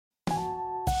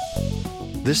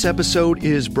This episode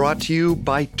is brought to you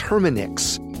by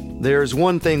Terminix. There's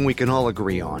one thing we can all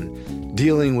agree on.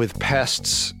 Dealing with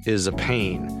pests is a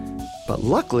pain. But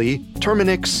luckily,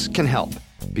 Terminix can help.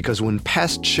 Because when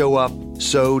pests show up,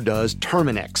 so does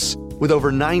Terminix. With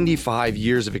over 95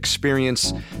 years of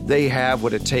experience, they have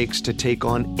what it takes to take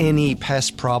on any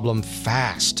pest problem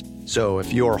fast. So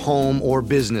if your home or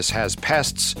business has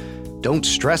pests, don't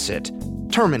stress it.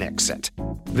 Terminix it.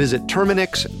 Visit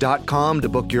Terminix.com to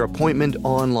book your appointment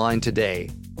online today.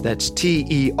 That's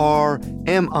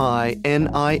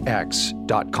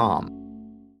TERMINIX.com.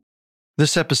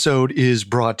 This episode is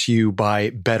brought to you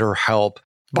by BetterHelp.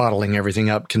 Bottling everything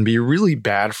up can be really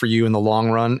bad for you in the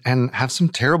long run and have some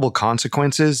terrible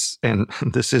consequences. And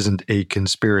this isn't a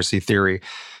conspiracy theory.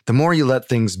 The more you let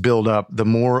things build up, the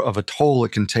more of a toll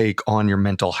it can take on your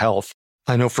mental health.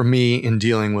 I know for me, in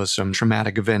dealing with some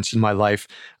traumatic events in my life,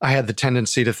 I had the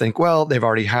tendency to think, well, they've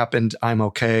already happened. I'm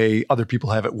okay. Other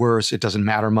people have it worse. It doesn't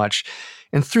matter much.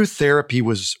 And through therapy,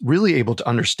 was really able to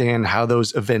understand how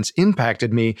those events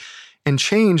impacted me and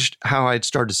changed how I'd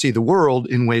started to see the world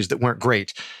in ways that weren't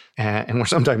great and were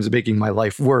sometimes making my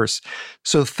life worse.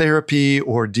 So therapy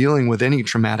or dealing with any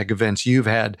traumatic events you've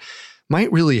had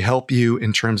might really help you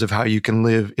in terms of how you can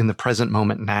live in the present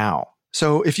moment now.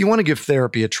 So if you want to give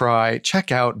therapy a try,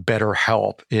 check out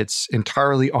BetterHelp. It's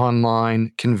entirely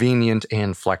online, convenient,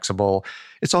 and flexible.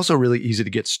 It's also really easy to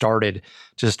get started.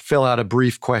 Just fill out a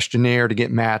brief questionnaire to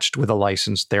get matched with a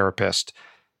licensed therapist.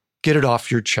 Get it off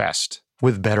your chest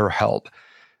with BetterHelp.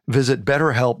 Visit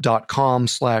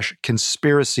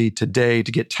betterhelp.com/conspiracy today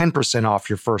to get 10% off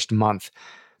your first month.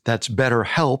 That's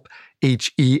BetterHelp,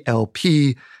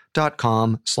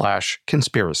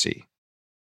 HELP.com/conspiracy.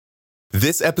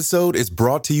 This episode is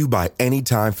brought to you by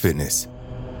Anytime Fitness.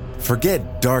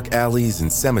 Forget dark alleys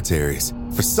and cemeteries.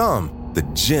 For some, the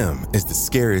gym is the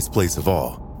scariest place of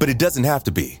all, but it doesn't have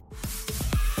to be.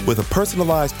 With a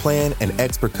personalized plan and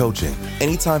expert coaching,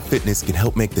 Anytime Fitness can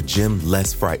help make the gym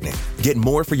less frightening. Get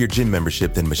more for your gym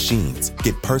membership than machines.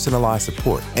 Get personalized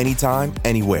support anytime,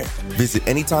 anywhere. Visit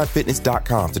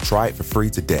AnytimeFitness.com to try it for free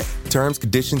today. Terms,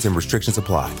 conditions, and restrictions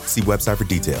apply. See website for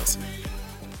details.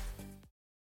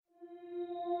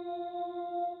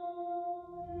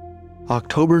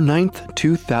 October 9th,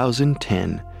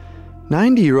 2010.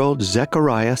 90-year-old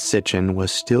Zechariah Sitchin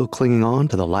was still clinging on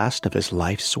to the last of his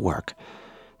life's work.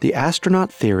 The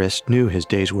astronaut theorist knew his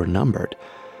days were numbered,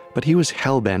 but he was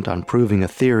hell-bent on proving a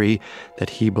theory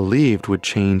that he believed would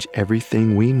change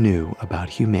everything we knew about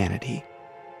humanity.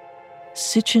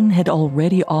 Sitchin had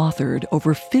already authored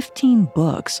over 15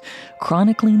 books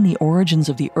chronicling the origins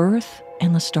of the Earth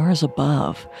and the stars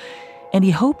above, and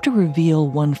he hoped to reveal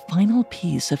one final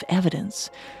piece of evidence.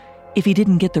 If he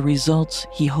didn't get the results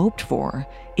he hoped for,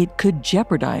 it could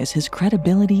jeopardize his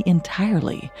credibility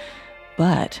entirely.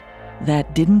 But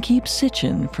that didn't keep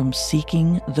Sitchin from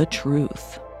seeking the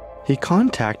truth. He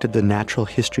contacted the Natural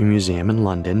History Museum in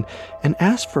London and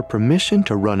asked for permission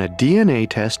to run a DNA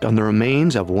test on the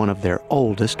remains of one of their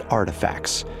oldest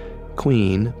artifacts,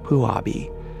 Queen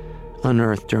Puabi.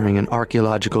 Unearthed during an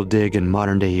archaeological dig in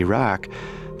modern-day Iraq,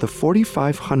 the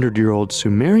 4,500-year-old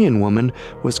Sumerian woman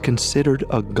was considered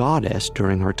a goddess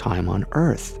during her time on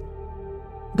Earth.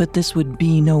 But this would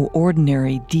be no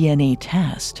ordinary DNA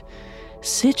test.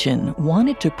 Sitchin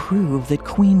wanted to prove that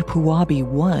Queen Puabi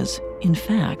was, in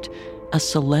fact, a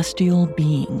celestial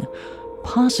being,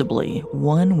 possibly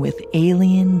one with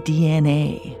alien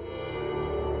DNA.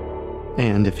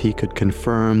 And if he could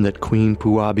confirm that Queen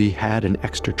Puabi had an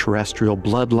extraterrestrial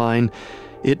bloodline,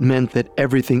 it meant that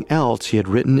everything else he had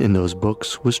written in those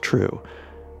books was true,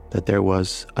 that there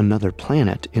was another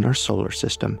planet in our solar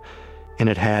system, and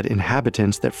it had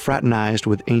inhabitants that fraternized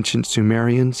with ancient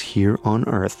Sumerians here on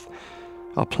Earth,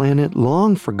 a planet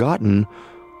long forgotten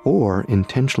or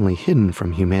intentionally hidden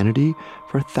from humanity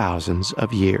for thousands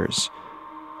of years,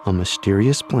 a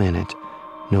mysterious planet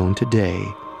known today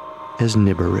as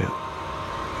Nibiru.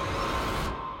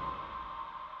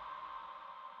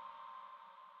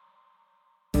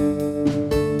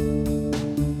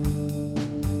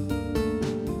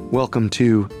 Welcome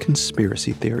to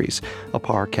Conspiracy Theories, a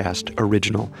Parcast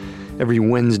original. Every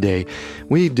Wednesday,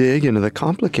 we dig into the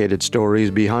complicated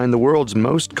stories behind the world's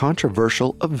most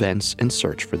controversial events and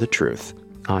search for the truth.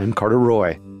 I'm Carter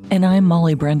Roy. And I'm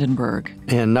Molly Brandenburg.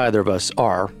 And neither of us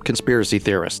are conspiracy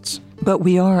theorists. But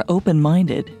we are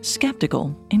open-minded,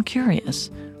 skeptical, and curious.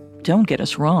 Don't get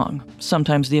us wrong.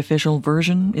 Sometimes the official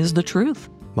version is the truth.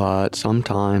 But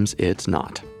sometimes it's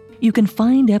not. You can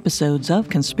find episodes of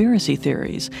Conspiracy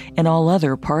Theories and all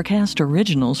other Parcast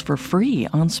originals for free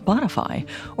on Spotify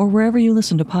or wherever you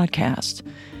listen to podcasts.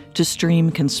 To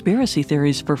stream Conspiracy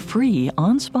Theories for free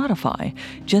on Spotify,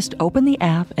 just open the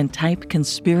app and type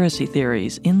Conspiracy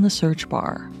Theories in the search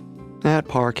bar. At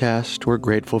Parcast, we're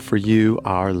grateful for you,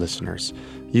 our listeners.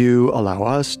 You allow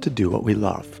us to do what we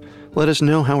love. Let us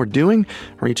know how we're doing.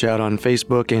 Reach out on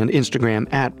Facebook and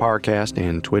Instagram at Parcast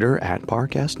and Twitter at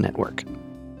Parcast Network.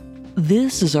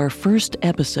 This is our first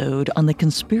episode on the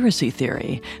conspiracy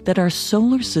theory that our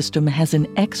solar system has an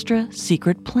extra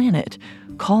secret planet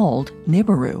called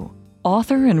Nibiru.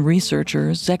 Author and researcher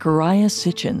Zecharia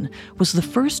Sitchin was the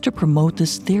first to promote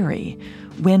this theory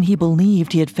when he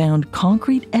believed he had found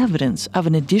concrete evidence of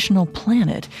an additional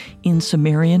planet in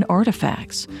Sumerian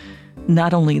artifacts.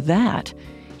 Not only that,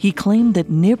 he claimed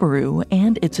that Nibiru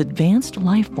and its advanced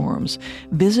life forms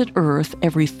visit Earth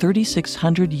every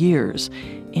 3,600 years,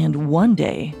 and one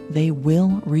day they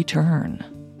will return.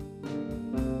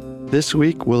 This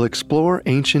week, we'll explore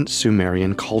ancient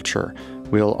Sumerian culture.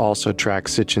 We'll also track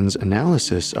Sitchin's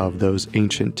analysis of those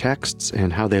ancient texts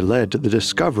and how they led to the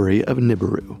discovery of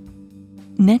Nibiru.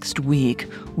 Next week,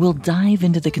 we'll dive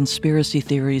into the conspiracy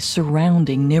theories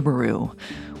surrounding Nibiru.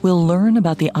 We'll learn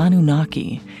about the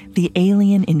Anunnaki, the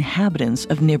alien inhabitants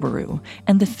of Nibiru,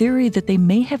 and the theory that they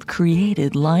may have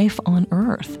created life on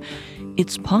Earth.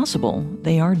 It's possible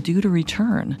they are due to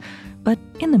return, but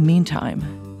in the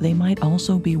meantime, they might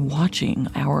also be watching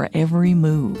our every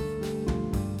move.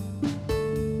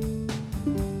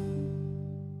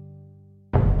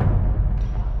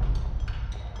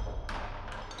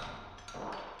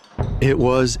 It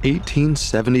was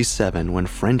 1877 when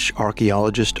French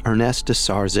archaeologist Ernest de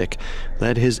Sarzeau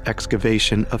led his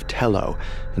excavation of Tello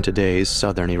in today's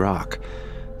southern Iraq.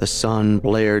 The sun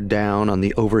blared down on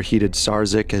the overheated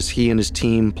Sarzeau as he and his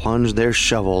team plunged their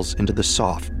shovels into the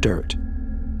soft dirt.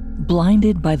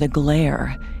 Blinded by the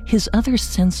glare, his other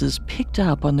senses picked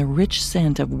up on the rich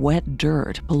scent of wet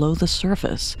dirt below the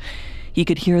surface. He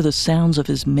could hear the sounds of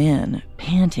his men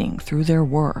panting through their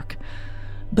work.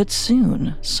 But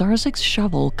soon, Sarzeau's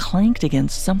shovel clanked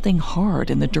against something hard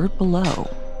in the dirt below.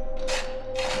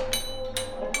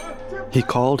 He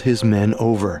called his men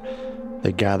over.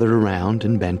 They gathered around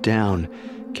and bent down,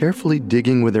 carefully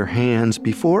digging with their hands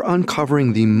before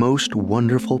uncovering the most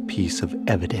wonderful piece of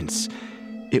evidence.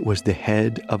 It was the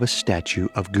head of a statue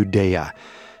of Gudea,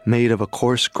 made of a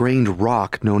coarse-grained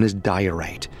rock known as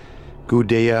diorite.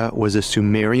 Gudea was a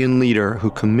Sumerian leader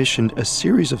who commissioned a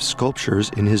series of sculptures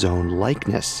in his own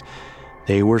likeness.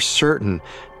 They were certain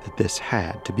that this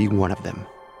had to be one of them.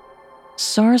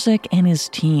 Sarzeau and his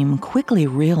team quickly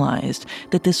realized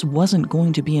that this wasn't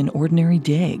going to be an ordinary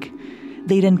dig.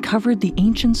 They'd uncovered the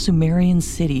ancient Sumerian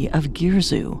city of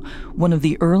Girzu, one of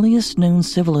the earliest known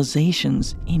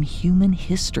civilizations in human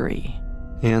history.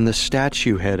 And the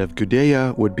statue head of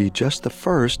Gudea would be just the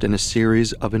first in a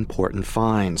series of important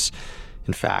finds.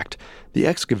 In fact, the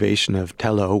excavation of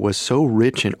Tello was so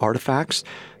rich in artifacts,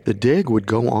 the dig would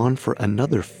go on for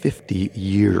another 50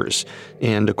 years.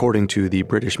 And according to the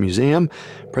British Museum,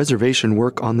 preservation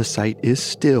work on the site is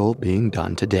still being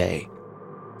done today.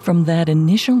 From that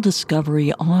initial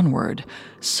discovery onward,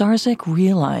 Sarzeau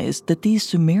realized that these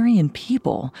Sumerian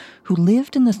people who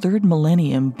lived in the 3rd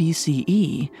millennium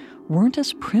BCE weren't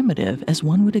as primitive as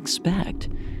one would expect.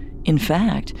 In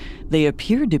fact, they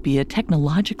appeared to be a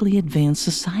technologically advanced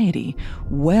society,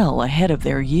 well ahead of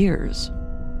their years.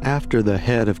 After the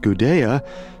head of Gudea,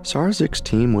 Sarzeau's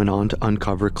team went on to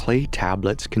uncover clay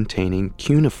tablets containing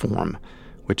cuneiform,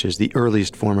 which is the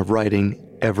earliest form of writing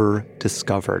ever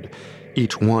discovered.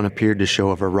 Each one appeared to show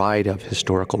a variety of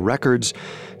historical records,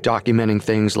 documenting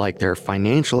things like their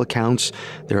financial accounts,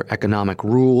 their economic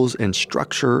rules and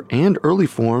structure, and early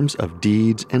forms of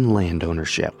deeds and land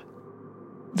ownership.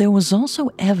 There was also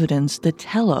evidence that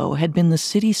Tello had been the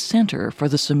city center for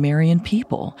the Sumerian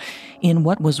people in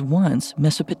what was once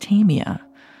Mesopotamia.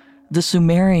 The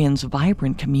Sumerians'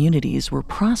 vibrant communities were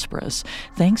prosperous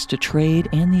thanks to trade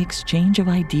and the exchange of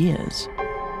ideas.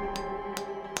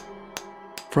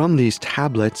 From these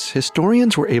tablets,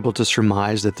 historians were able to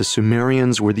surmise that the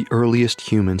Sumerians were the earliest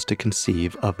humans to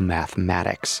conceive of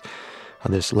mathematics.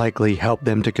 This likely helped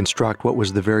them to construct what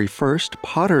was the very first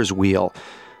potter's wheel,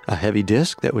 a heavy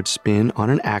disc that would spin on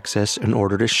an axis in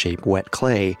order to shape wet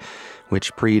clay,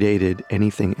 which predated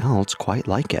anything else quite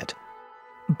like it.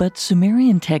 But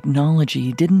Sumerian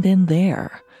technology didn't end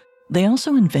there. They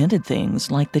also invented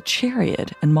things like the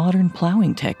chariot and modern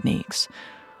plowing techniques.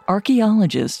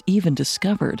 Archaeologists even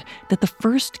discovered that the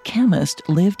first chemist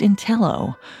lived in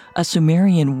Tello, a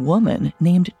Sumerian woman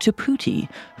named Taputi,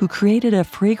 who created a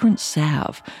fragrant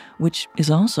salve, which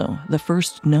is also the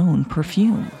first known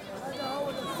perfume.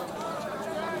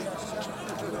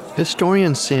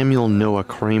 Historian Samuel Noah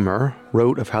Kramer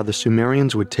wrote of how the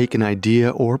Sumerians would take an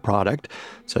idea or product,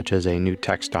 such as a new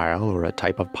textile or a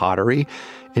type of pottery,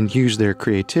 and use their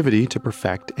creativity to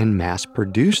perfect and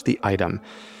mass-produce the item.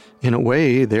 In a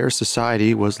way, their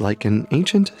society was like an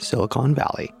ancient Silicon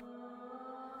Valley.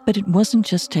 But it wasn't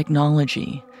just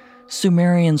technology.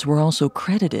 Sumerians were also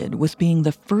credited with being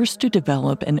the first to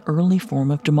develop an early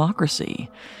form of democracy.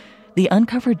 The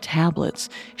uncovered tablets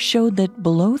showed that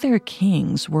below their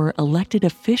kings were elected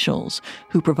officials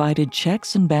who provided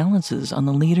checks and balances on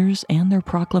the leaders and their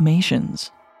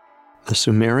proclamations. The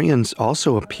Sumerians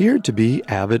also appeared to be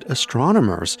avid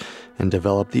astronomers and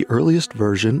developed the earliest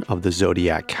version of the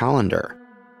zodiac calendar.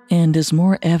 And as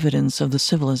more evidence of the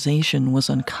civilization was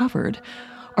uncovered,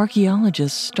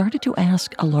 archaeologists started to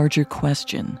ask a larger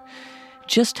question.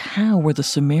 Just how were the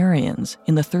Sumerians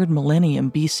in the 3rd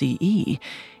millennium BCE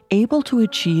able to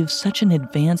achieve such an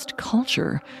advanced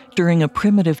culture during a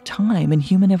primitive time in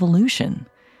human evolution,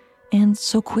 and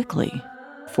so quickly?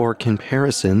 For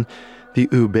comparison, the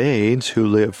Ubaids, who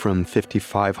lived from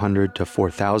 5500 to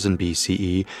 4000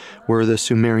 BCE, were the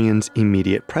Sumerians'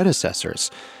 immediate predecessors.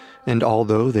 And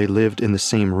although they lived in the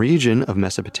same region of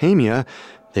Mesopotamia,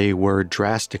 they were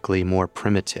drastically more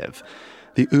primitive.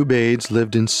 The Ubaids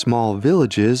lived in small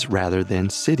villages rather than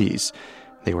cities.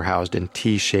 They were housed in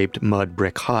T-shaped mud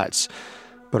brick huts.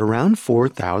 But around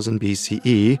 4000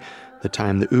 BCE, the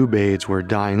time the Ubaids were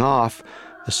dying off,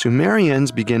 the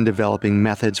Sumerians began developing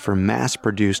methods for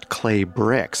mass-produced clay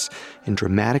bricks and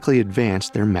dramatically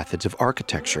advanced their methods of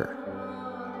architecture.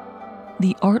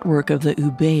 The artwork of the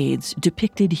Ubaids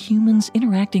depicted humans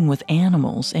interacting with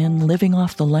animals and living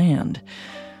off the land,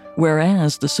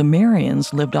 whereas the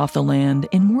Sumerians lived off the land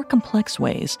in more complex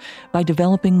ways by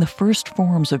developing the first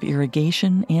forms of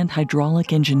irrigation and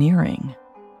hydraulic engineering.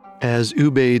 As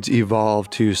Ubaids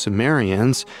evolved to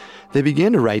Sumerians, they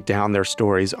began to write down their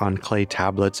stories on clay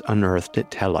tablets unearthed at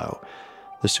Tello.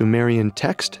 The Sumerian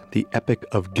text, the Epic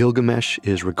of Gilgamesh,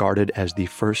 is regarded as the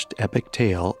first epic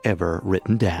tale ever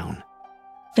written down.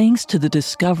 Thanks to the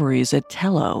discoveries at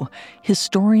Tello,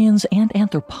 historians and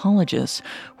anthropologists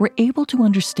were able to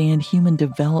understand human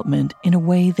development in a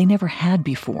way they never had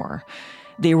before.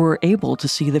 They were able to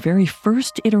see the very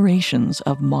first iterations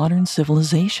of modern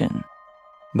civilization.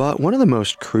 But one of the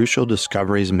most crucial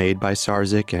discoveries made by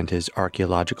Sarzik and his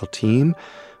archaeological team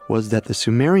was that the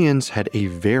Sumerians had a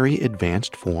very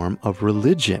advanced form of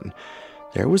religion.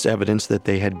 There was evidence that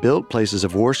they had built places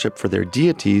of worship for their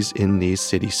deities in these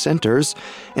city centers,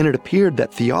 and it appeared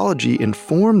that theology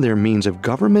informed their means of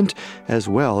government as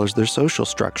well as their social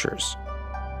structures.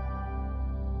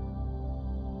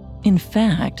 In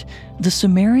fact, the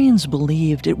Sumerians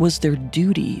believed it was their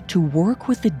duty to work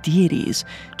with the deities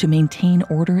to maintain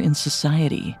order in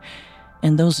society,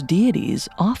 and those deities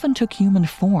often took human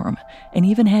form and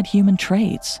even had human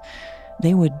traits.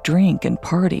 They would drink and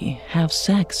party, have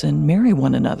sex, and marry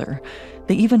one another.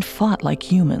 They even fought like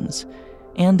humans.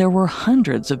 And there were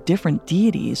hundreds of different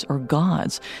deities or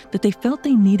gods that they felt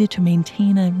they needed to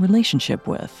maintain a relationship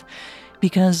with.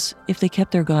 Because if they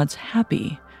kept their gods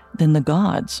happy, then the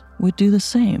gods would do the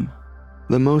same.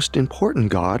 The most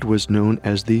important god was known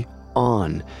as the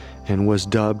An, and was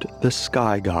dubbed the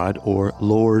Sky God or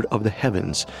Lord of the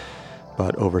Heavens.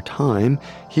 But over time,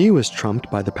 he was trumped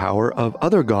by the power of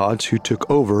other gods who took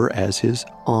over as his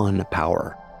An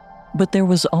power. But there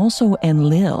was also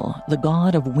Enlil, the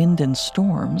god of wind and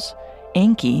storms,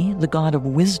 Enki, the god of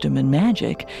wisdom and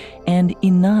magic, and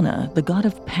Inanna, the god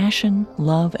of passion,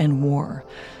 love, and war.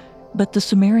 But the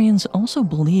Sumerians also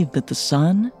believed that the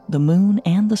sun, the moon,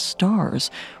 and the stars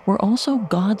were also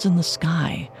gods in the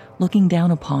sky, looking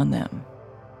down upon them.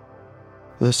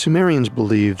 The Sumerians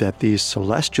believed that these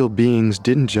celestial beings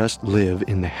didn't just live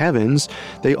in the heavens,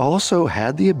 they also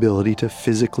had the ability to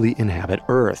physically inhabit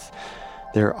Earth.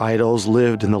 Their idols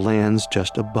lived in the lands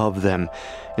just above them,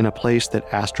 in a place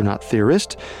that astronaut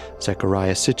theorist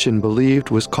Zecharia Sitchin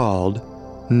believed was called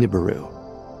Nibiru.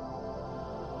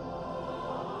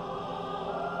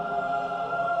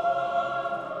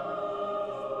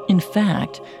 In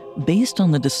fact, based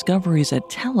on the discoveries at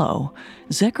Tello,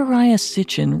 Zecharia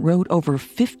Sitchin wrote over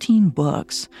 15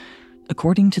 books.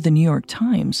 According to the New York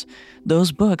Times,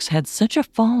 those books had such a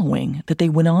following that they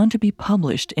went on to be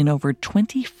published in over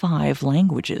 25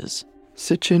 languages.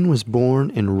 Sitchin was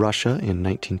born in Russia in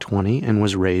 1920 and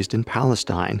was raised in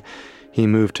Palestine. He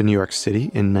moved to New York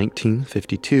City in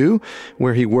 1952,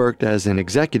 where he worked as an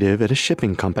executive at a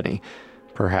shipping company.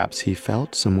 Perhaps he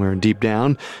felt somewhere deep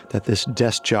down that this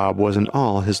desk job wasn't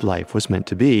all his life was meant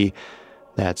to be.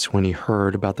 That's when he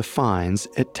heard about the finds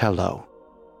at Tello.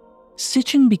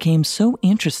 Sitchin became so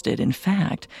interested, in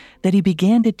fact, that he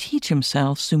began to teach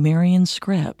himself Sumerian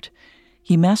script.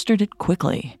 He mastered it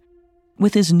quickly.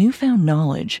 With his newfound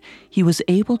knowledge, he was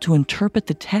able to interpret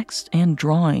the texts and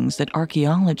drawings that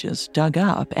archaeologists dug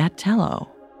up at Tello.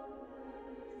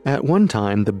 At one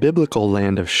time, the biblical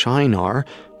land of Shinar,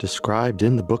 described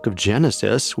in the book of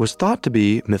Genesis, was thought to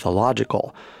be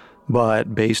mythological.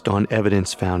 But based on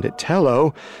evidence found at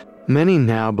Tello, many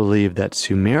now believe that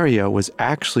Sumeria was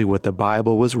actually what the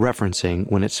Bible was referencing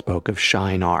when it spoke of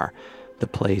Shinar. The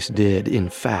place did, in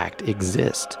fact,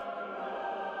 exist.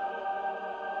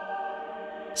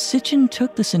 Sitchin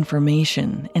took this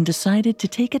information and decided to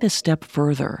take it a step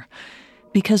further,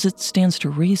 because it stands to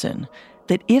reason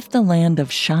that if the land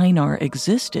of Shinar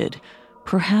existed,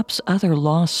 perhaps other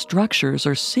lost structures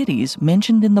or cities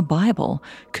mentioned in the Bible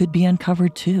could be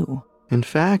uncovered too. In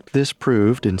fact, this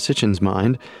proved, in Sitchin's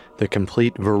mind, the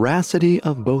complete veracity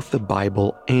of both the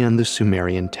Bible and the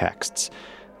Sumerian texts.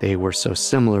 They were so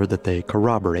similar that they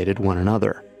corroborated one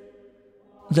another.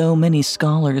 Though many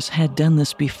scholars had done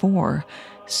this before,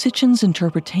 Sitchin's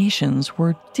interpretations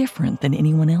were different than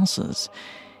anyone else's.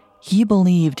 He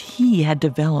believed he had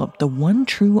developed the one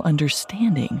true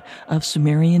understanding of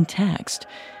Sumerian text,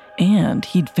 and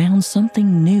he'd found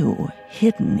something new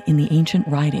hidden in the ancient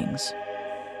writings.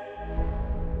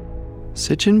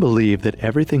 Sitchin believed that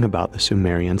everything about the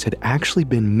Sumerians had actually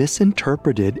been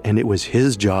misinterpreted, and it was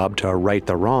his job to right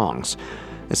the wrongs,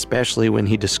 especially when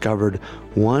he discovered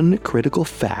one critical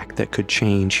fact that could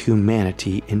change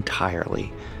humanity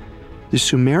entirely. The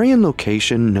Sumerian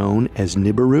location known as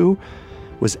Nibiru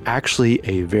was actually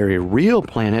a very real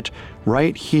planet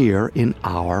right here in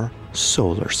our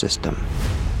solar system.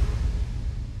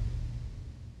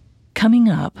 Coming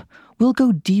up, we'll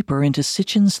go deeper into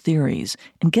Sitchin's theories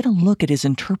and get a look at his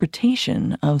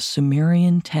interpretation of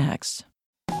Sumerian texts.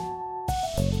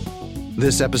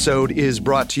 This episode is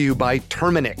brought to you by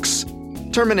Terminix.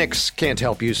 Terminix can't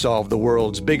help you solve the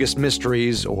world's biggest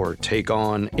mysteries or take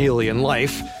on alien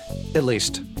life, at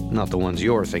least not the ones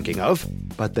you're thinking of,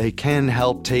 but they can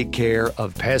help take care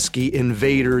of pesky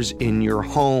invaders in your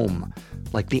home,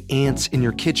 like the ants in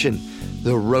your kitchen,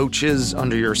 the roaches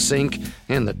under your sink,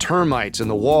 and the termites in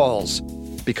the walls.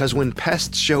 Because when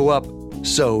pests show up,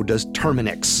 so does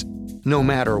Terminix. No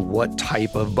matter what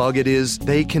type of bug it is,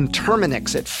 they can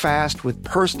Terminix it fast with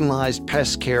personalized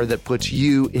pest care that puts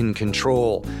you in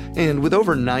control. And with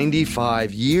over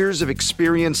 95 years of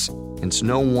experience, it's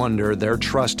no wonder they're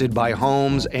trusted by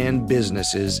homes and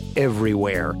businesses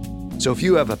everywhere. So if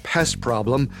you have a pest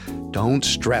problem, don't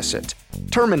stress it.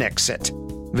 Terminix it.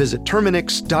 Visit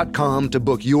Terminix.com to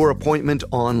book your appointment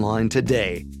online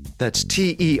today. That's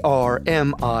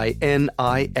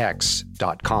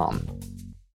TERMINIX.com.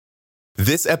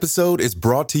 This episode is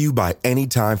brought to you by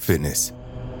Anytime Fitness.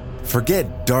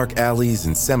 Forget dark alleys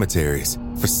and cemeteries.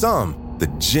 For some, the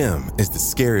gym is the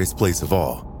scariest place of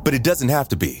all, but it doesn't have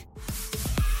to be.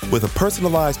 With a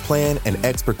personalized plan and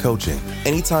expert coaching,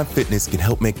 Anytime Fitness can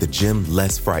help make the gym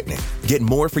less frightening. Get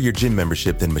more for your gym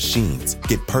membership than machines.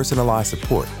 Get personalized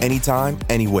support anytime,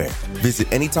 anywhere. Visit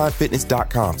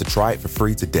AnytimeFitness.com to try it for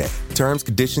free today. Terms,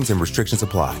 conditions, and restrictions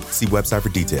apply. See website for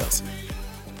details.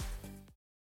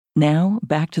 Now,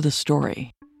 back to the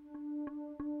story.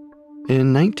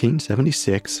 In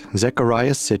 1976,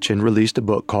 Zecharia Sitchin released a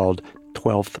book called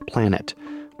 12th Planet,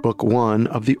 Book 1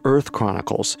 of the Earth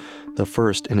Chronicles, the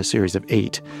first in a series of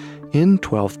 8. In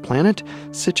 12th Planet,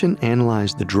 Sitchin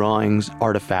analyzed the drawings,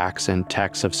 artifacts, and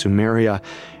texts of Sumeria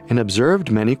and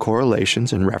observed many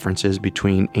correlations and references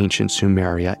between ancient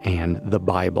Sumeria and the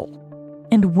Bible.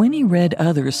 And when he read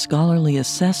other scholarly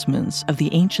assessments of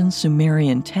the ancient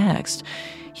Sumerian text,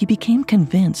 he became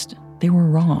convinced they were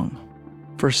wrong.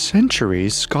 For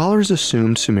centuries, scholars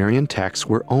assumed Sumerian texts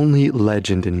were only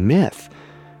legend and myth,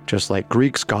 just like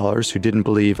Greek scholars who didn't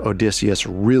believe Odysseus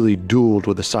really dueled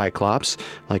with a Cyclops,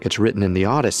 like it's written in the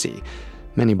Odyssey.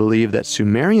 Many believed that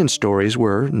Sumerian stories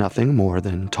were nothing more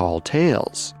than tall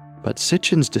tales, but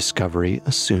Sitchin's discovery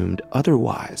assumed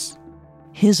otherwise.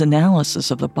 His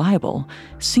analysis of the Bible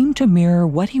seemed to mirror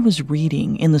what he was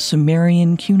reading in the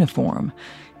Sumerian cuneiform,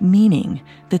 meaning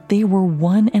that they were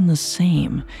one and the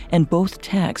same, and both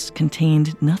texts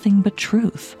contained nothing but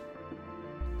truth.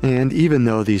 And even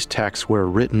though these texts were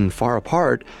written far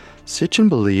apart, Sitchin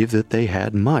believed that they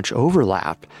had much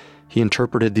overlap. He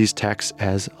interpreted these texts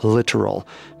as literal,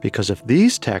 because if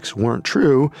these texts weren't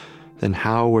true, then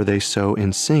how were they so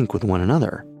in sync with one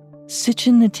another?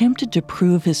 Sitchin attempted to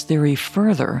prove his theory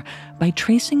further by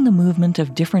tracing the movement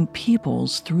of different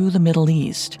peoples through the Middle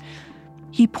East.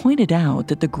 He pointed out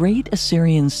that the great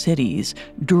Assyrian cities,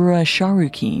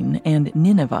 Dura-Sharrukin and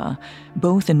Nineveh,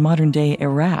 both in modern-day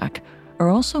Iraq, are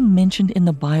also mentioned in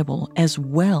the Bible as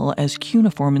well as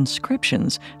cuneiform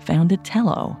inscriptions found at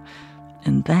Tello.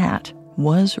 And that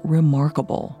was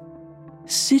remarkable.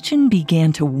 Sitchin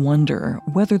began to wonder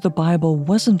whether the Bible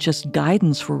wasn't just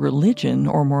guidance for religion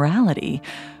or morality,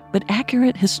 but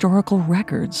accurate historical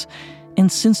records.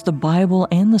 And since the Bible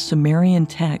and the Sumerian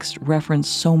text reference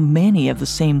so many of the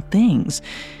same things,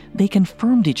 they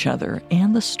confirmed each other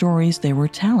and the stories they were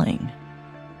telling.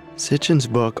 Sitchin's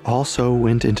book also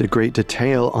went into great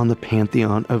detail on the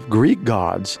pantheon of Greek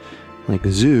gods, like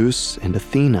Zeus and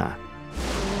Athena.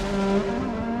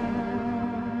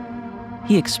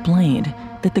 He explained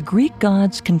that the Greek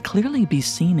gods can clearly be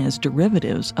seen as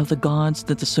derivatives of the gods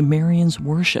that the Sumerians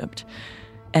worshipped,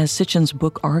 as Sitchin's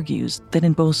book argues that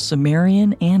in both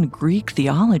Sumerian and Greek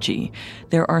theology,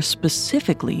 there are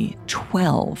specifically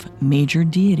 12 major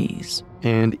deities.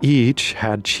 And each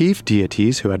had chief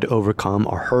deities who had to overcome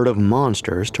a herd of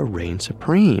monsters to reign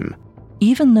supreme.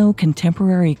 Even though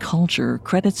contemporary culture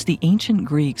credits the ancient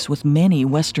Greeks with many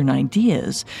Western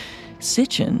ideas,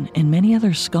 Sitchin and many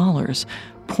other scholars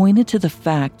pointed to the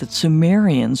fact that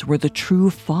Sumerians were the true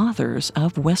fathers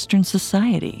of Western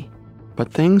society.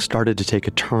 But things started to take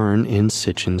a turn in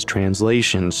Sitchin's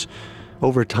translations.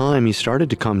 Over time, he started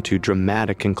to come to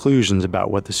dramatic conclusions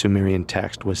about what the Sumerian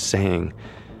text was saying.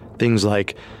 Things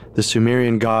like the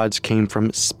Sumerian gods came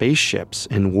from spaceships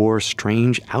and wore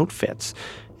strange outfits.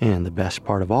 And the best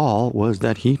part of all was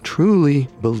that he truly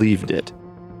believed it.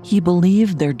 He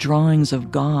believed their drawings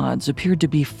of gods appeared to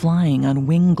be flying on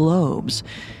winged globes.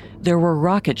 There were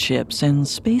rocket ships and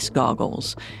space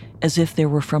goggles, as if they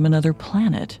were from another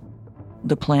planet.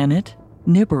 The planet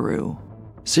Nibiru.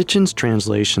 Sitchin's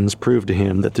translations proved to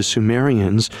him that the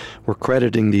Sumerians were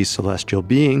crediting these celestial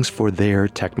beings for their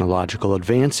technological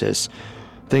advances,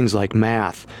 things like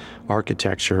math,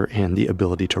 architecture, and the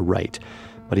ability to write.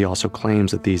 But he also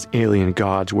claims that these alien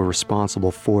gods were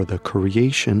responsible for the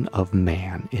creation of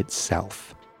man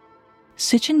itself.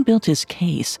 Sitchin built his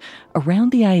case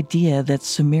around the idea that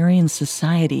Sumerian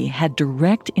society had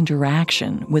direct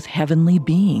interaction with heavenly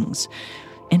beings.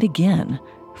 And again,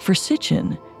 for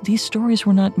Sitchin, these stories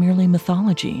were not merely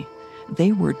mythology.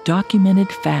 They were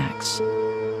documented facts.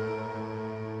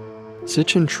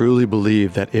 Sitchin truly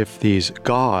believed that if these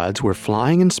gods were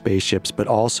flying in spaceships but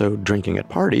also drinking at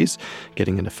parties,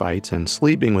 getting into fights and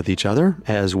sleeping with each other,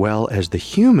 as well as the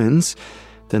humans,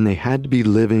 then they had to be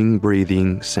living,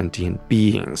 breathing, sentient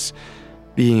beings.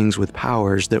 Beings with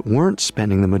powers that weren't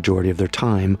spending the majority of their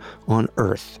time on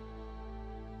Earth.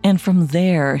 And from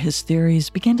there, his theories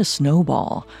began to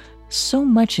snowball. So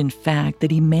much, in fact,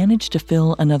 that he managed to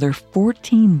fill another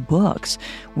 14 books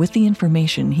with the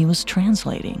information he was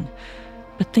translating.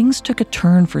 But things took a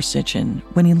turn for Sitchin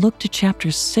when he looked to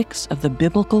chapter 6 of the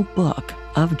biblical book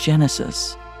of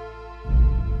Genesis.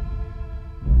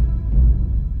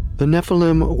 The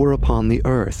Nephilim were upon the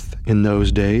earth in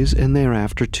those days and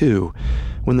thereafter too,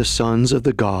 when the sons of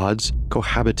the gods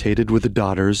cohabitated with the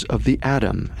daughters of the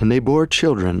Adam, and they bore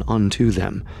children unto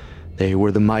them. They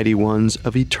were the mighty ones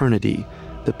of eternity,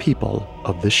 the people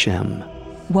of the Shem.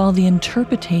 While the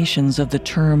interpretations of the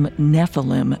term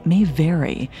Nephilim may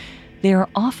vary, they are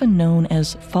often known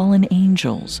as fallen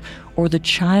angels, or the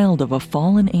child of a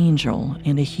fallen angel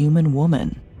and a human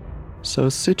woman. So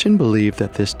Sitchin believed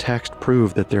that this text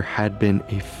proved that there had been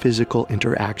a physical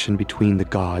interaction between the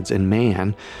gods and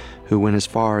man, who went as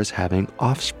far as having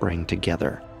offspring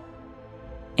together.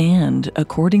 And,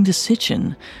 according to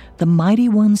Sitchin, the mighty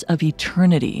ones of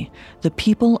eternity, the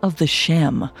people of the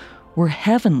Shem, were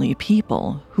heavenly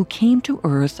people who came to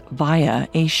Earth via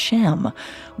a Shem,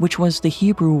 which was the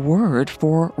Hebrew word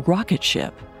for rocket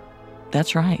ship.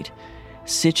 That's right.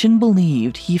 Sitchin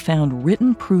believed he found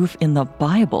written proof in the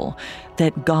Bible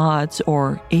that gods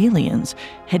or aliens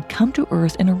had come to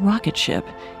Earth in a rocket ship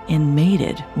and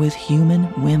mated with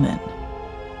human women.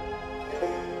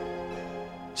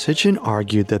 Sitchin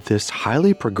argued that this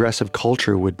highly progressive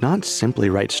culture would not simply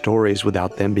write stories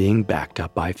without them being backed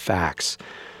up by facts.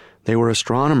 They were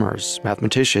astronomers,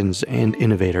 mathematicians, and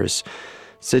innovators.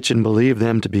 Sitchin believed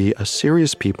them to be a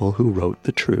serious people who wrote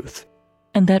the truth.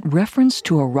 And that reference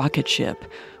to a rocket ship,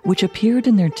 which appeared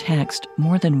in their text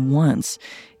more than once,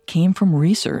 came from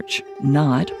research,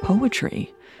 not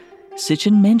poetry.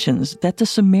 Sitchin mentions that the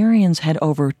Sumerians had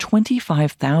over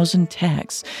 25,000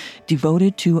 texts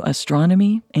devoted to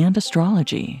astronomy and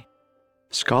astrology.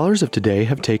 Scholars of today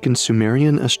have taken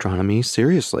Sumerian astronomy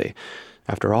seriously.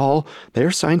 After all,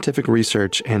 their scientific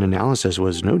research and analysis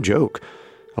was no joke.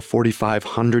 A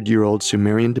 4,500-year-old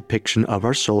Sumerian depiction of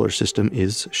our solar system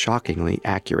is shockingly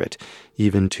accurate,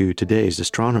 even to today's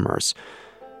astronomers.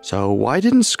 So why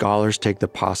didn't scholars take the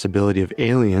possibility of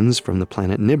aliens from the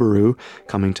planet Nibiru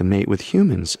coming to mate with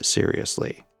humans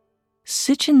seriously?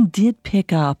 Sitchin did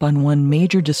pick up on one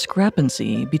major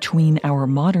discrepancy between our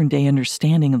modern-day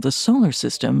understanding of the solar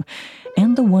system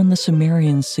and the one the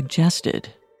Sumerians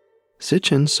suggested.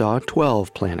 Sitchin saw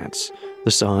 12 planets: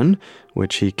 the Sun,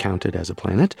 which he counted as a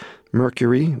planet,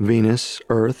 Mercury, Venus,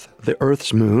 Earth, the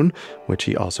Earth's moon, which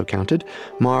he also counted,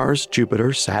 Mars,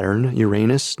 Jupiter, Saturn,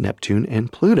 Uranus, Neptune,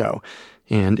 and Pluto,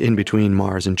 and in between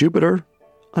Mars and Jupiter,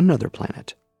 another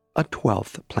planet, a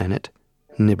 12th planet,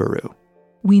 Nibiru.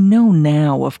 We know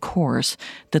now, of course,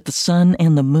 that the Sun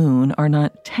and the Moon are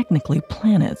not technically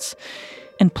planets,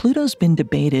 and Pluto's been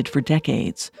debated for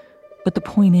decades. But the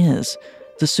point is,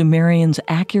 the Sumerians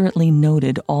accurately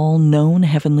noted all known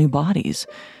heavenly bodies.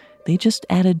 They just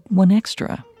added one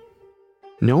extra.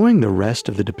 Knowing the rest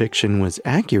of the depiction was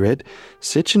accurate,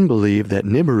 Sitchin believed that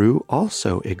Nibiru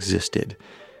also existed.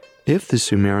 If the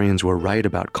Sumerians were right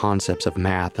about concepts of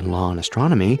math and law and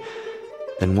astronomy,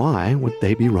 then why would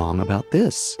they be wrong about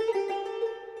this?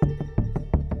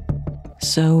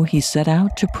 So he set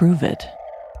out to prove it.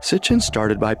 Sitchin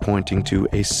started by pointing to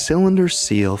a cylinder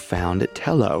seal found at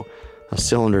Tello.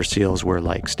 Cylinder seals were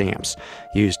like stamps,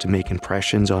 used to make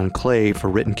impressions on clay for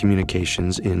written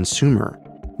communications in Sumer.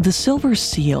 The silver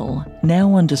seal,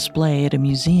 now on display at a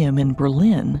museum in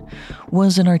Berlin,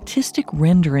 was an artistic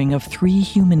rendering of 3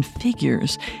 human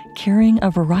figures carrying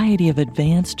a variety of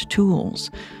advanced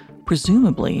tools.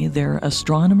 Presumably, they're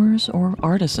astronomers or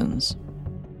artisans.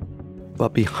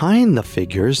 But behind the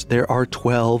figures, there are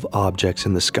 12 objects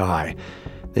in the sky.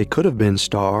 They could have been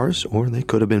stars, or they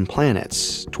could have been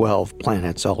planets, 12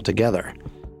 planets altogether.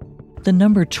 The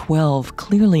number 12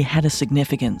 clearly had a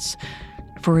significance.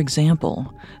 For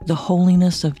example, the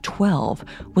holiness of 12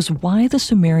 was why the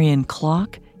Sumerian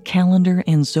clock, calendar,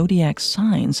 and zodiac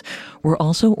signs were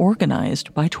also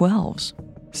organized by 12s.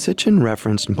 Sitchin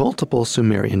referenced multiple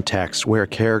Sumerian texts where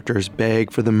characters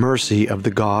beg for the mercy of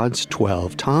the gods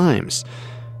 12 times.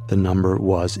 The number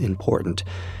was important,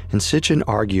 and Sitchin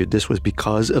argued this was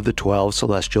because of the 12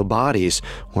 celestial bodies,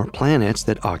 or planets,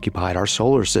 that occupied our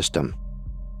solar system.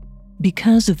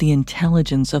 Because of the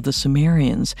intelligence of the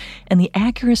Sumerians and the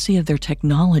accuracy of their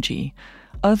technology,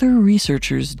 other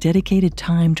researchers dedicated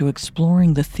time to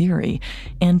exploring the theory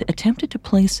and attempted to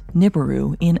place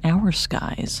Nibiru in our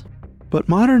skies. But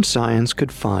modern science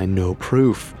could find no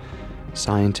proof.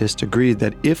 Scientists agreed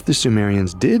that if the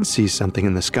Sumerians did see something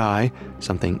in the sky,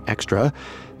 something extra,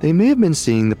 they may have been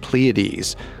seeing the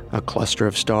Pleiades, a cluster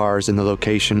of stars in the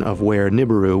location of where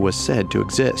Nibiru was said to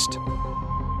exist.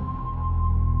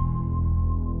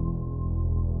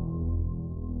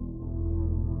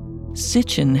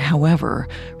 Sitchin, however,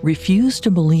 refused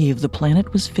to believe the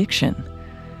planet was fiction.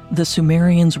 The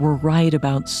Sumerians were right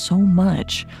about so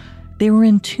much. They were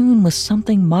in tune with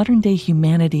something modern-day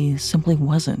humanity simply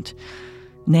wasn't.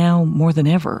 Now, more than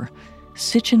ever,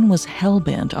 Sitchin was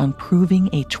hell-bent on proving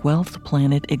a 12th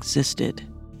planet existed.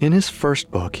 In his first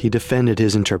book, he defended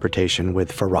his interpretation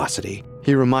with ferocity.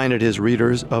 He reminded his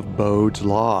readers of Bode's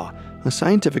Law, a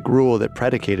scientific rule that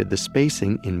predicated the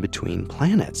spacing in between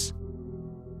planets.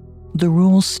 The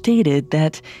rule stated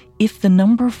that if the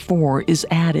number 4 is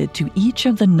added to each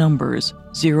of the numbers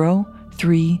 0,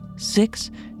 3,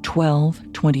 6,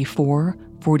 12, 24,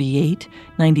 48,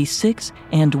 96,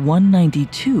 and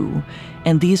 192,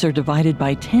 and these are divided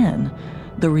by 10,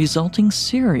 the resulting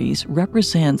series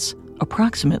represents,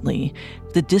 approximately,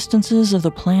 the distances of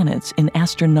the planets in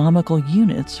astronomical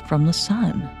units from the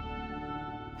Sun.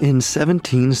 In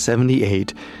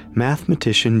 1778,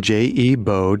 mathematician J.E.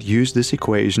 Bode used this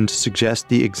equation to suggest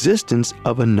the existence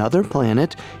of another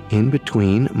planet in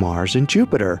between Mars and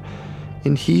Jupiter,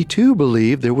 and he too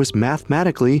believed there was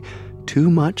mathematically too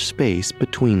much space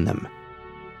between them.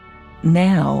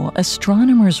 Now,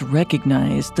 astronomers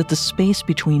recognize that the space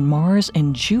between Mars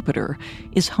and Jupiter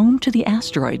is home to the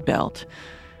asteroid belt.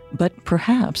 But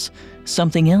perhaps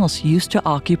something else used to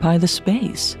occupy the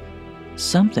space.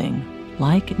 Something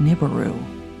like Nibiru.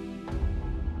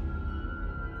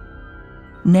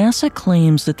 NASA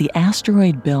claims that the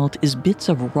asteroid belt is bits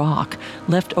of rock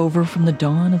left over from the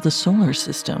dawn of the solar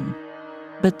system.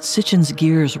 But Sitchin's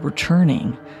gears were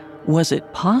turning. Was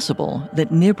it possible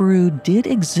that Nibiru did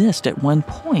exist at one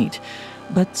point,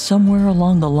 but somewhere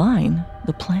along the line,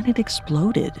 the planet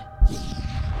exploded?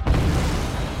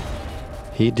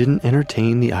 He didn't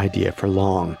entertain the idea for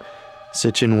long.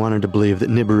 Sitchin wanted to believe that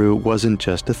Nibiru wasn't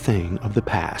just a thing of the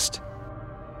past.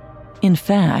 In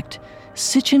fact,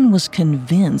 Sitchin was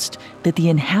convinced that the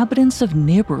inhabitants of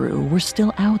Nibiru were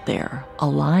still out there,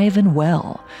 alive and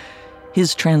well.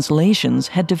 His translations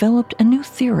had developed a new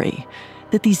theory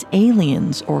that these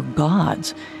aliens or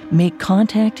gods make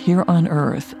contact here on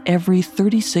Earth every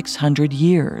 3,600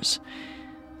 years.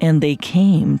 And they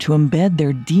came to embed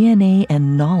their DNA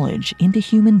and knowledge into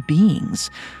human beings,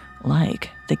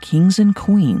 like the kings and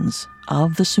queens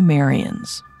of the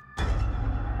Sumerians.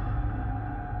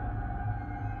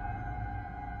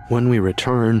 When we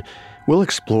return, we'll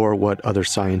explore what other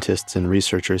scientists and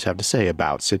researchers have to say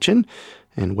about Sitchin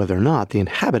and whether or not the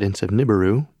inhabitants of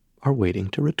Nibiru are waiting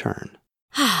to return.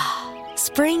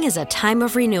 Spring is a time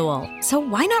of renewal, so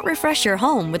why not refresh your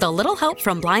home with a little help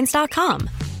from Blinds.com?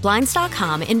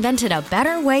 Blinds.com invented a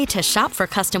better way to shop for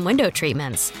custom window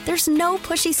treatments. There's no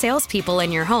pushy salespeople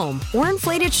in your home or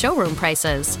inflated showroom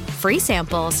prices. Free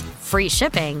samples, free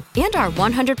shipping, and our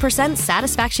 100%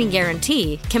 satisfaction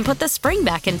guarantee can put the spring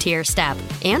back into your step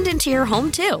and into your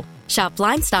home, too. Shop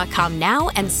Blinds.com now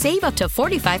and save up to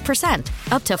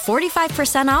 45%. Up to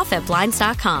 45% off at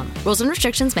Blinds.com. Rules and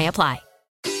restrictions may apply.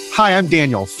 Hi, I'm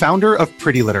Daniel, founder of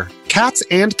Pretty Litter. Cats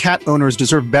and cat owners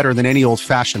deserve better than any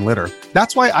old-fashioned litter.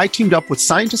 That's why I teamed up with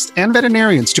scientists and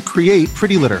veterinarians to create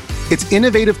Pretty Litter. Its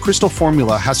innovative crystal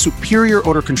formula has superior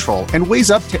odor control and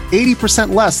weighs up to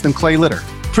 80% less than clay litter.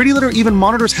 Pretty Litter even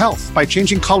monitors health by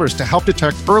changing colors to help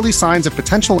detect early signs of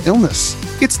potential illness.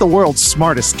 It's the world's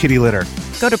smartest kitty litter.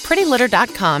 Go to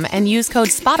prettylitter.com and use code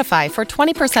SPOTIFY for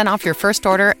 20% off your first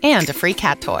order and a free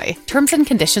cat toy. Terms and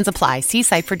conditions apply. See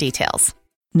site for details.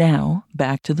 Now,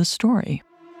 back to the story.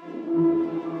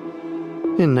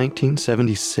 In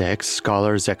 1976,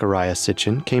 scholar Zecharia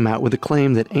Sitchin came out with a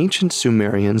claim that ancient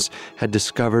Sumerians had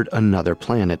discovered another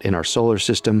planet in our solar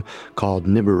system called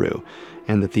Nibiru,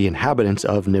 and that the inhabitants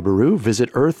of Nibiru visit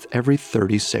Earth every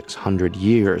 3,600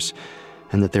 years,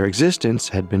 and that their existence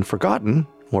had been forgotten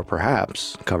or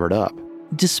perhaps covered up.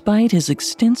 Despite his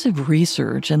extensive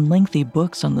research and lengthy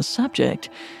books on the subject,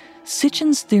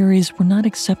 Sitchin's theories were not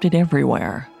accepted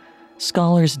everywhere.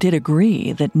 Scholars did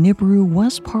agree that Nibiru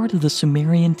was part of the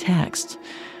Sumerian texts,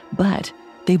 but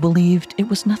they believed it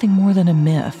was nothing more than a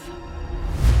myth.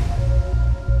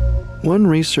 One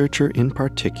researcher in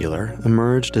particular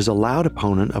emerged as a loud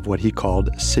opponent of what he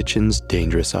called Sitchin's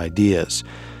dangerous ideas.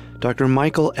 Dr.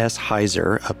 Michael S.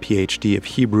 Heiser, a PhD of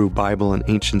Hebrew, Bible, and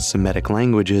ancient Semitic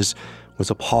languages,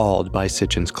 was appalled by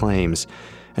Sitchin's claims,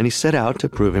 and he set out to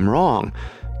prove him wrong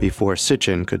before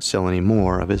Sitchin could sell any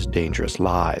more of his dangerous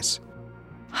lies.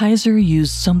 Heiser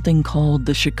used something called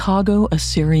the Chicago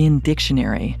Assyrian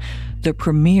Dictionary, the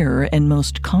premier and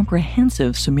most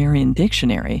comprehensive Sumerian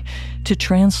dictionary, to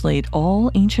translate all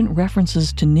ancient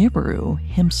references to Nibiru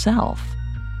himself.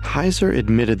 Heiser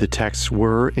admitted the texts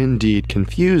were indeed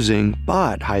confusing,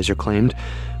 but Heiser claimed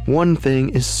one thing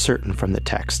is certain from the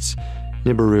texts: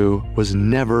 Nibiru was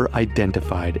never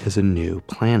identified as a new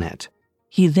planet.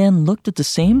 He then looked at the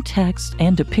same text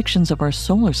and depictions of our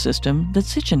solar system that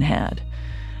Sitchin had.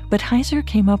 But Heiser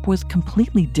came up with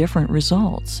completely different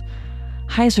results.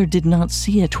 Heiser did not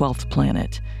see a 12th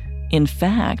planet. In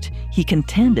fact, he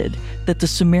contended that the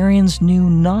Sumerians knew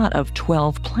not of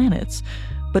 12 planets,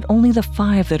 but only the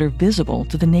 5 that are visible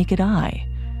to the naked eye: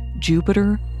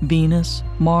 Jupiter, Venus,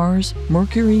 Mars,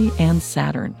 Mercury, and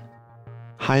Saturn.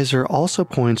 Heiser also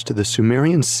points to the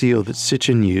Sumerian seal that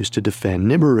Sitchin used to defend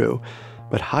Nibiru,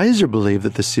 but Heiser believed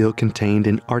that the seal contained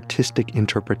an artistic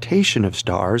interpretation of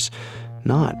stars,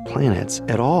 not planets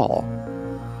at all.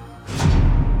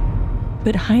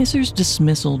 But Heiser's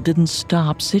dismissal didn't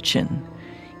stop Sitchin.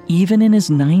 Even in his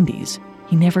 90s,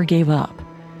 he never gave up.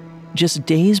 Just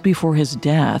days before his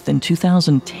death in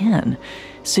 2010,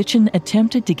 Sitchin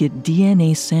attempted to get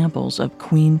DNA samples of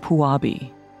Queen Puabi.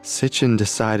 Sitchin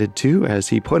decided to, as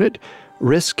he put it,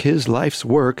 risk his life's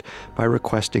work by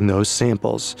requesting those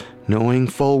samples, knowing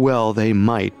full well they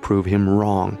might prove him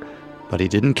wrong. But he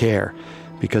didn't care,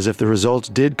 because if the results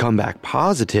did come back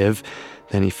positive,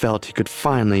 then he felt he could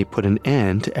finally put an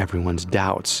end to everyone's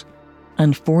doubts.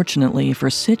 Unfortunately for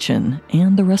Sitchin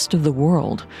and the rest of the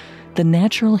world, the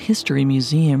Natural History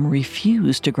Museum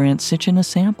refused to grant Sitchin a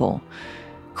sample.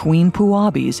 Queen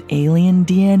Puabi's alien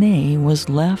DNA was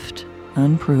left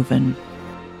unproven.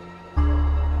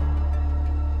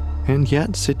 And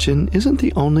yet, Sitchin isn't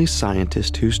the only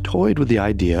scientist who's toyed with the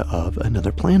idea of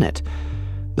another planet.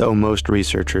 Though most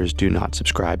researchers do not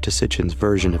subscribe to Sitchin's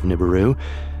version of Nibiru,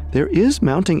 there is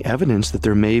mounting evidence that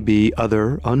there may be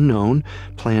other unknown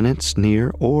planets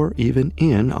near or even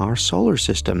in our solar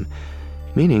system,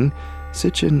 meaning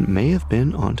Sitchin may have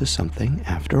been onto something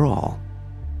after all.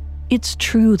 It's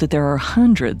true that there are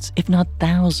hundreds, if not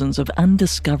thousands, of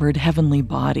undiscovered heavenly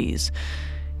bodies.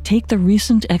 Take the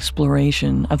recent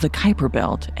exploration of the Kuiper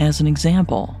Belt as an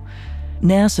example.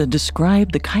 NASA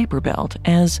described the Kuiper Belt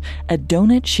as a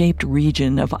donut-shaped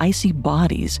region of icy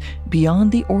bodies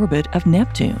beyond the orbit of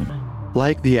Neptune.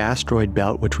 Like the asteroid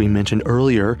belt which we mentioned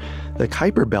earlier, the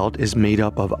Kuiper Belt is made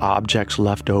up of objects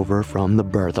left over from the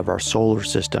birth of our solar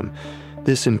system.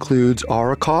 This includes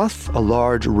Arrokoth, a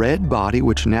large red body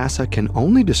which NASA can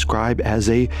only describe as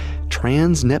a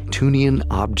trans-Neptunian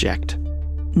object.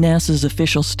 NASA's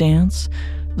official stance?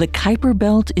 The Kuiper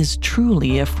Belt is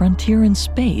truly a frontier in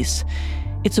space.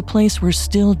 It's a place we're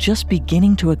still just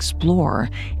beginning to explore,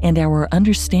 and our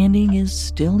understanding is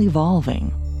still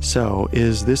evolving. So,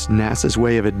 is this NASA's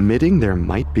way of admitting there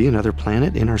might be another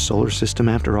planet in our solar system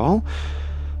after all?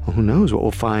 Well, who knows what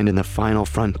we'll find in the final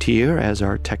frontier as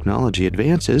our technology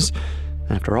advances.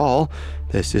 After all,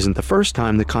 this isn't the first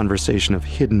time the conversation of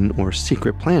hidden or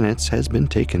secret planets has been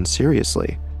taken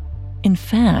seriously. In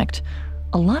fact,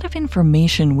 a lot of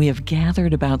information we have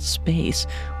gathered about space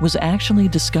was actually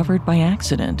discovered by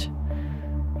accident.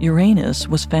 Uranus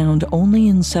was found only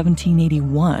in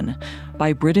 1781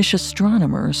 by British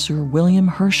astronomer Sir William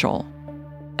Herschel.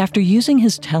 After using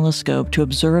his telescope to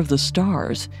observe the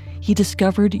stars, he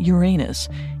discovered Uranus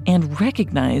and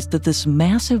recognized that this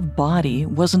massive body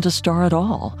wasn't a star at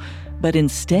all, but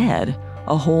instead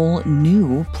a whole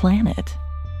new planet.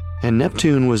 And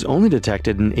Neptune was only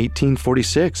detected in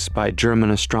 1846 by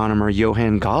German astronomer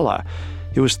Johann Galle.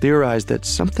 It was theorized that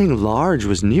something large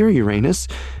was near Uranus,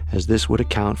 as this would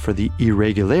account for the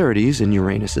irregularities in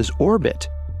Uranus's orbit.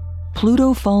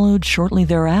 Pluto followed shortly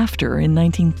thereafter in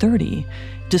 1930,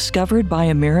 discovered by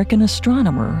American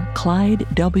astronomer Clyde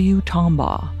W.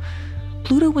 Tombaugh.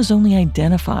 Pluto was only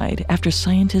identified after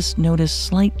scientists noticed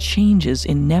slight changes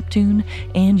in Neptune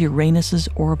and Uranus's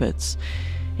orbits.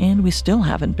 And we still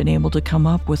haven't been able to come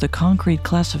up with a concrete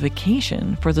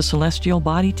classification for the celestial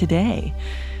body today.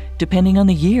 Depending on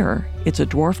the year, it's a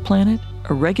dwarf planet,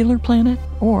 a regular planet,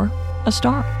 or a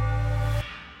star.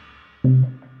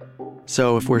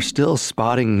 So if we're still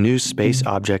spotting new space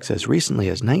objects as recently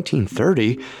as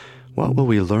 1930, what will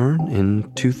we learn in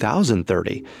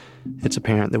 2030? It's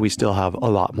apparent that we still have a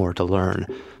lot more to learn.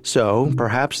 So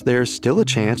perhaps there's still a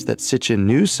chance that Sitchin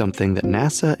knew something that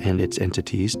NASA and its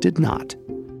entities did not.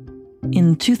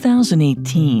 In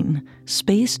 2018,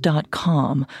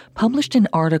 Space.com published an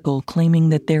article claiming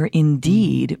that there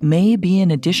indeed may be an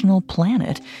additional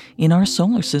planet in our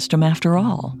solar system after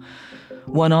all.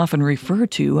 One often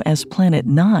referred to as Planet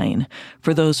 9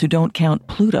 for those who don't count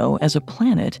Pluto as a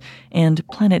planet, and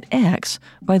Planet X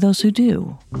by those who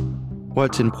do.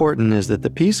 What's important is that the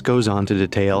piece goes on to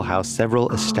detail how several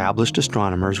established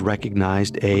astronomers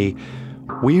recognized a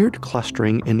weird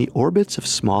clustering in the orbits of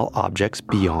small objects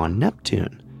beyond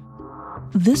Neptune.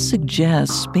 This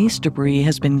suggests space debris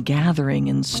has been gathering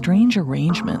in strange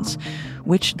arrangements,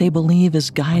 which they believe is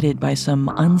guided by some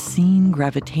unseen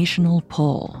gravitational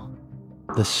pull.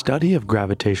 The study of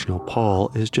gravitational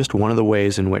pull is just one of the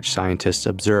ways in which scientists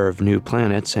observe new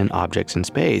planets and objects in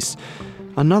space.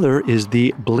 Another is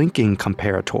the blinking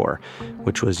comparator,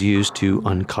 which was used to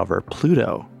uncover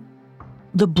Pluto.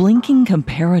 The blinking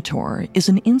comparator is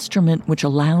an instrument which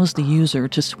allows the user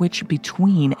to switch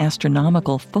between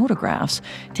astronomical photographs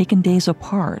taken days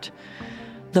apart.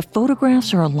 The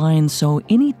photographs are aligned so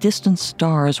any distant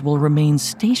stars will remain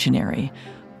stationary,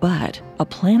 but a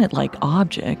planet-like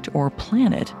object or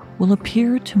planet will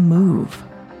appear to move.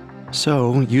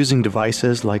 So, using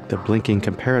devices like the blinking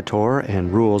comparator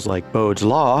and rules like Bode's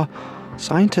law,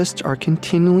 scientists are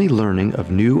continually learning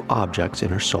of new objects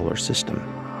in our solar system.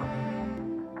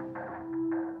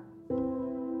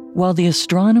 While the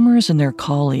astronomers and their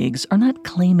colleagues are not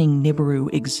claiming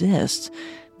Nibiru exists,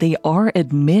 they are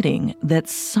admitting that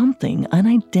something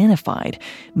unidentified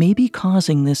may be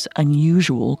causing this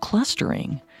unusual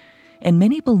clustering. And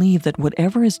many believe that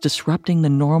whatever is disrupting the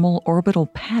normal orbital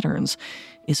patterns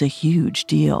is a huge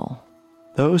deal.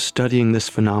 Those studying this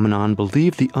phenomenon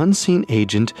believe the unseen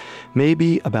agent may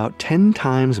be about 10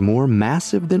 times more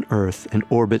massive than Earth and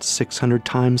orbits 600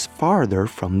 times farther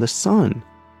from the Sun.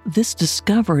 This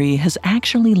discovery has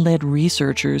actually led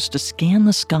researchers to scan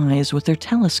the skies with their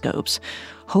telescopes,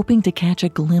 hoping to catch a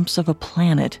glimpse of a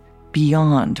planet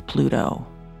beyond Pluto.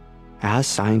 As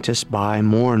scientists buy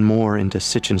more and more into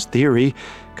Sitchin's theory,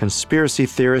 conspiracy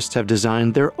theorists have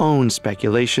designed their own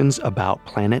speculations about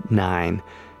Planet 9,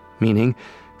 meaning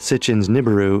Sitchin's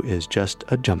Nibiru is just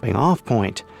a jumping-off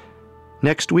point.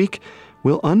 Next week,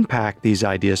 we'll unpack these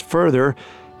ideas further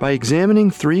by examining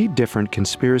 3 different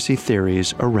conspiracy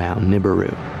theories around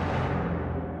Nibiru.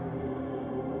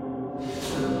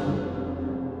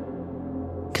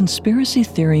 Conspiracy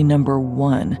theory number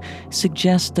 1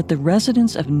 suggests that the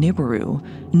residents of Nibiru,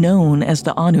 known as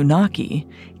the Anunnaki,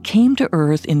 came to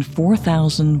Earth in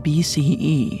 4000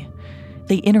 BCE.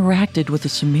 They interacted with the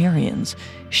Sumerians,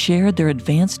 shared their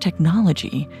advanced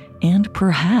technology, and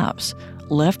perhaps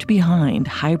left behind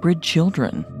hybrid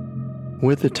children.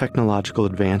 With the technological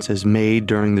advances made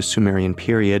during the Sumerian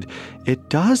period, it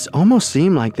does almost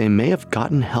seem like they may have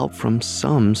gotten help from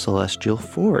some celestial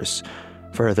force.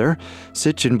 Further,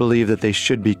 Sitchin believed that they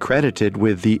should be credited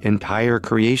with the entire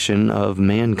creation of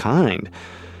mankind.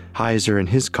 Heiser and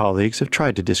his colleagues have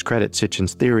tried to discredit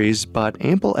Sitchin's theories, but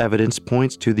ample evidence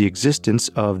points to the existence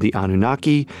of the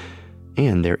Anunnaki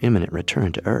and their imminent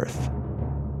return to Earth.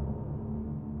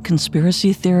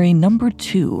 Conspiracy theory number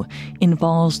 2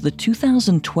 involves the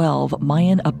 2012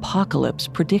 Mayan apocalypse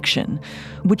prediction,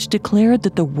 which declared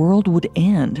that the world would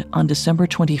end on December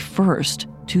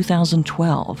 21st,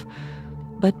 2012.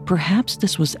 But perhaps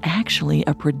this was actually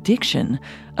a prediction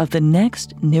of the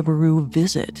next Nibiru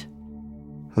visit.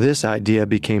 This idea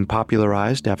became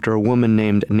popularized after a woman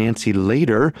named Nancy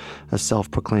Lader, a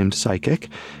self-proclaimed psychic,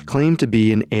 claimed to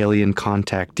be an alien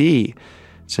contactee.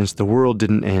 Since the world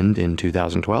didn't end in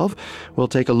 2012, we'll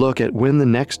take a look at when the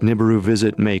next Nibiru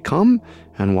visit may come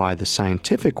and why the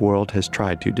scientific world has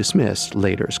tried to dismiss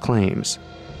Lader's claims.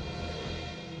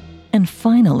 And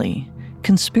finally,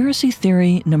 conspiracy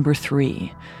theory number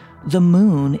 3. The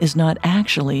moon is not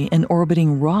actually an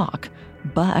orbiting rock,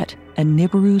 but a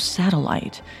Nibiru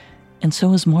satellite, and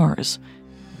so is Mars.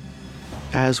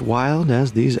 As wild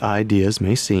as these ideas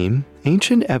may seem,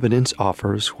 ancient evidence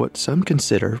offers what some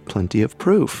consider plenty of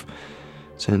proof.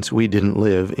 Since we didn't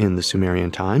live in the Sumerian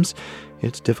times,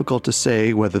 it's difficult to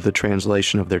say whether the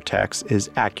translation of their text is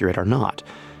accurate or not.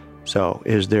 So,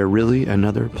 is there really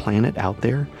another planet out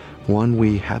there, one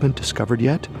we haven't discovered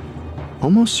yet?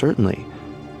 Almost certainly.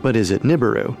 But is it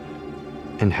Nibiru?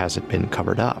 And has it been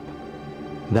covered up?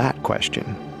 That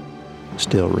question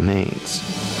still remains.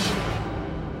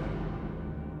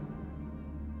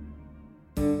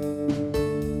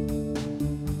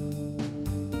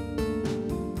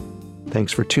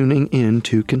 Thanks for tuning in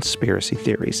to Conspiracy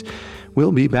Theories.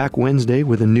 We'll be back Wednesday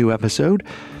with a new episode.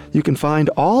 You can find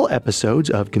all episodes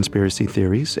of Conspiracy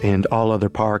Theories and all other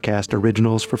Parcast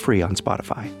originals for free on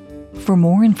Spotify. For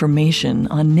more information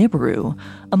on Nibiru,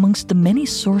 amongst the many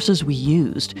sources we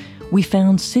used, we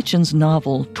found Sitchin's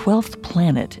novel 12th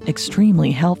Planet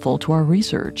extremely helpful to our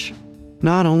research.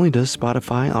 Not only does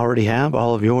Spotify already have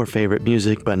all of your favorite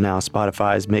music, but now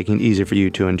Spotify is making it easy for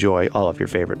you to enjoy all of your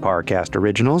favorite Parcast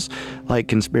originals, like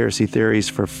Conspiracy Theories,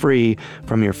 for free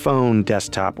from your phone,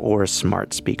 desktop, or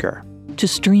smart speaker. To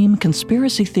stream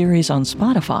Conspiracy Theories on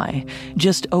Spotify,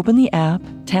 just open the app,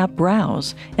 tap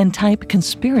Browse, and type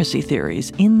Conspiracy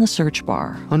Theories in the search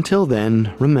bar. Until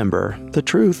then, remember, the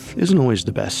truth isn't always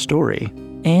the best story.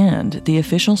 And the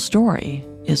official story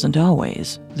isn't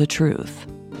always the truth.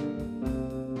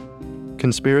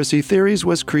 Conspiracy Theories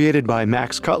was created by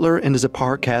Max Cutler and is a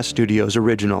Parcast Studios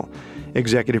original.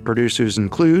 Executive producers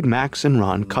include Max and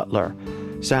Ron Cutler.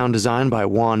 Sound design by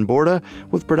Juan Borda,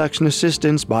 with production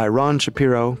assistance by Ron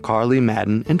Shapiro, Carly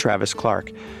Madden, and Travis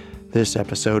Clark. This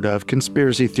episode of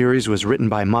Conspiracy Theories was written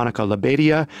by Monica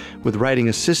Labadia, with writing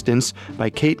assistance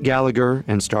by Kate Gallagher,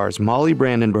 and stars Molly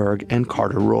Brandenburg and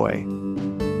Carter Roy.